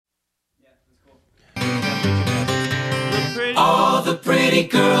the pretty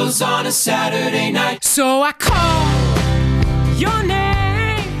girls on a Saturday night. So I call your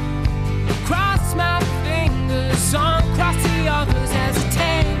name, cross my fingers, uncross the others,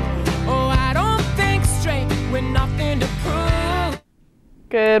 hesitate. Oh, I don't think straight with nothing to prove.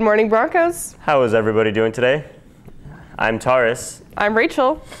 Good morning, Broncos. How is everybody doing today? I'm Taurus. I'm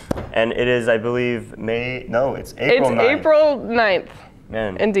Rachel. And it is, I believe, it's April 9th. It's April 9th.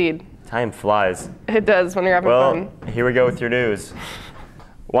 Man. Indeed. Time flies. It does when you're having fun. Well, here we go with your news.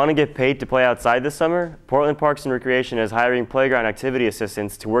 Want to get paid to play outside this summer? Portland Parks and Recreation is hiring playground activity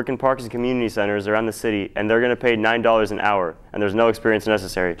assistants to work in parks and community centers around the city, and they're going to pay $9 an hour, and there's no experience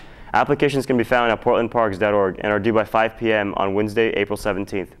necessary. Applications can be found at portlandparks.org and are due by 5 p.m. on Wednesday, April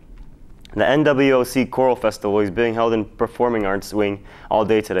 17th. The NWOC Choral Festival is being held in Performing Arts Wing all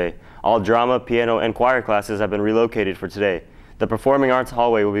day today. All drama, piano, and choir classes have been relocated for today. The Performing Arts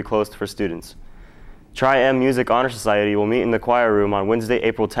hallway will be closed for students. Tri-M Music Honor Society will meet in the choir room on Wednesday,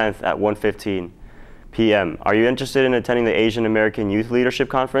 April 10th at 1:15 p.m. Are you interested in attending the Asian American Youth Leadership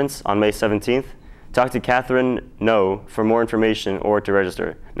Conference on May 17th? Talk to Catherine No for more information or to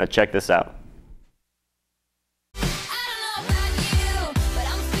register. Now check this out.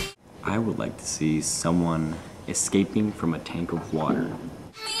 I would like to see someone escaping from a tank of water.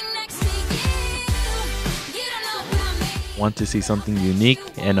 Want to see something unique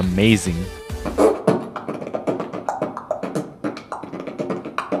and amazing.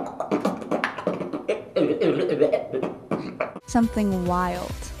 Something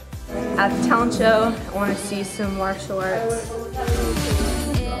wild. At the talent show, I want to see some martial arts.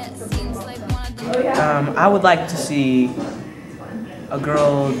 I would like to see a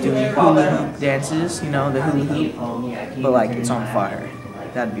girl doing hula hoop dances, you know, the hula hoop, but like it's on fire.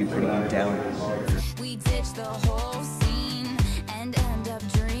 That'd be pretty good talent.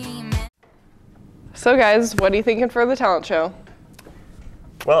 So guys, what are you thinking for the talent show?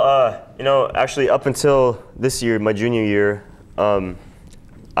 Well, actually up until this year, my junior year,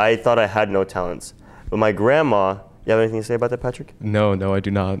 I thought I had no talents. But my grandma, you have anything to say about that, Patrick? No, I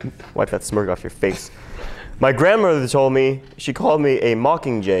do not. Wipe that smirk off your face. My grandmother told me, she called me a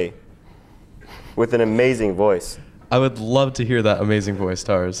mockingjay with an amazing voice. I would love to hear that amazing voice,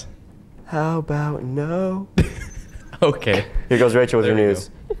 Tars. How about no? Okay. Here goes Rachel with your news.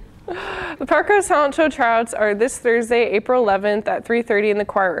 The Parkhouse Talent Show tryouts are this Thursday, April 11th at 3:30 in the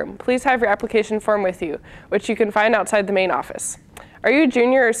choir room. Please have your application form with you, which you can find outside the main office. Are you a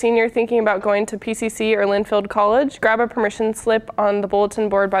junior or senior thinking about going to PCC or Linfield College? Grab a permission slip on the bulletin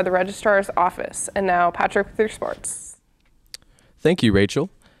board by the registrar's office. And now, Patrick with your sports. Thank you, Rachel.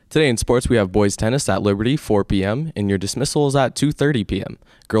 Today in sports, we have boys tennis at Liberty, 4 p.m., and your dismissal is at 2:30 p.m.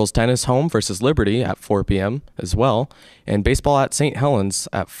 Girls tennis home versus Liberty at 4 p.m. as well, and baseball at St. Helens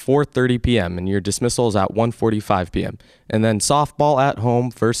at 4:30 p.m., and your dismissal is at 1:45 p.m. And then softball at home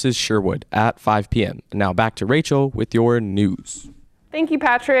versus Sherwood at 5 p.m. Now back to Rachel with your news. Thank you,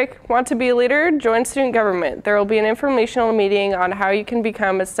 Patrick. Want to be a leader? Join student government. There will be an informational meeting on how you can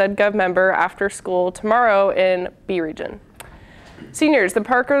become a StudGov member after school tomorrow in B Region. Seniors, the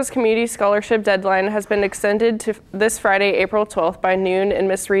Parkos Community Scholarship deadline has been extended to this Friday, April 12th by noon in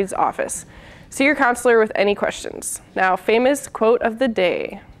Miss Reed's office. See your counselor with any questions. Now, famous quote of the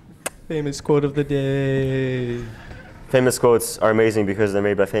day. Famous quote of the day. Famous quotes are amazing because they're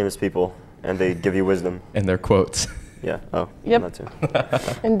made by famous people and they give you wisdom. And they're quotes. Yeah. Oh, yep. Not too.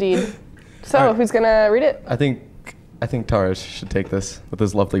 Indeed. So, right. Who's gonna read it? I think Taras should take this with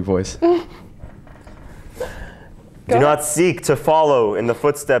his lovely voice. Do not seek to follow in the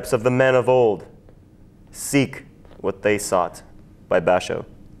footsteps of the men of old. Seek what they sought, by Basho.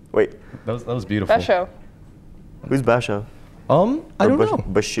 Wait. That was beautiful. Basho. Who's Basho? I don't know.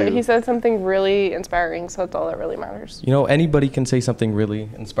 Basho. But he said something really inspiring, so that's all that really matters. You know, anybody can say something really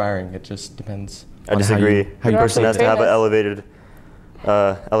inspiring. It just depends. I disagree. How you a person has to have an famous.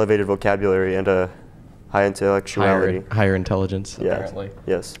 elevated vocabulary and a high intellectuality. Higher intelligence, Yes. apparently.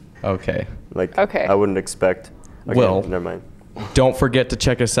 Yes. Okay. Okay. I wouldn't expect. Okay, well, never mind. Don't forget to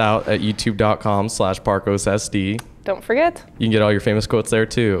check us out at youtube.com/ParkosSD. Don't forget. You can get all your famous quotes there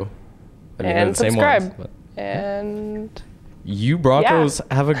too. I mean, and the same subscribe. ones, and you Broncos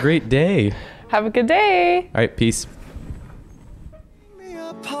have a great day. Have a good day. All right, peace. Me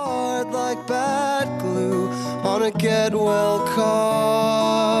apart like bad glue on a get well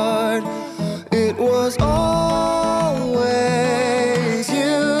card. It was always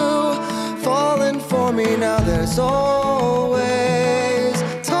you falling for me. Now there's all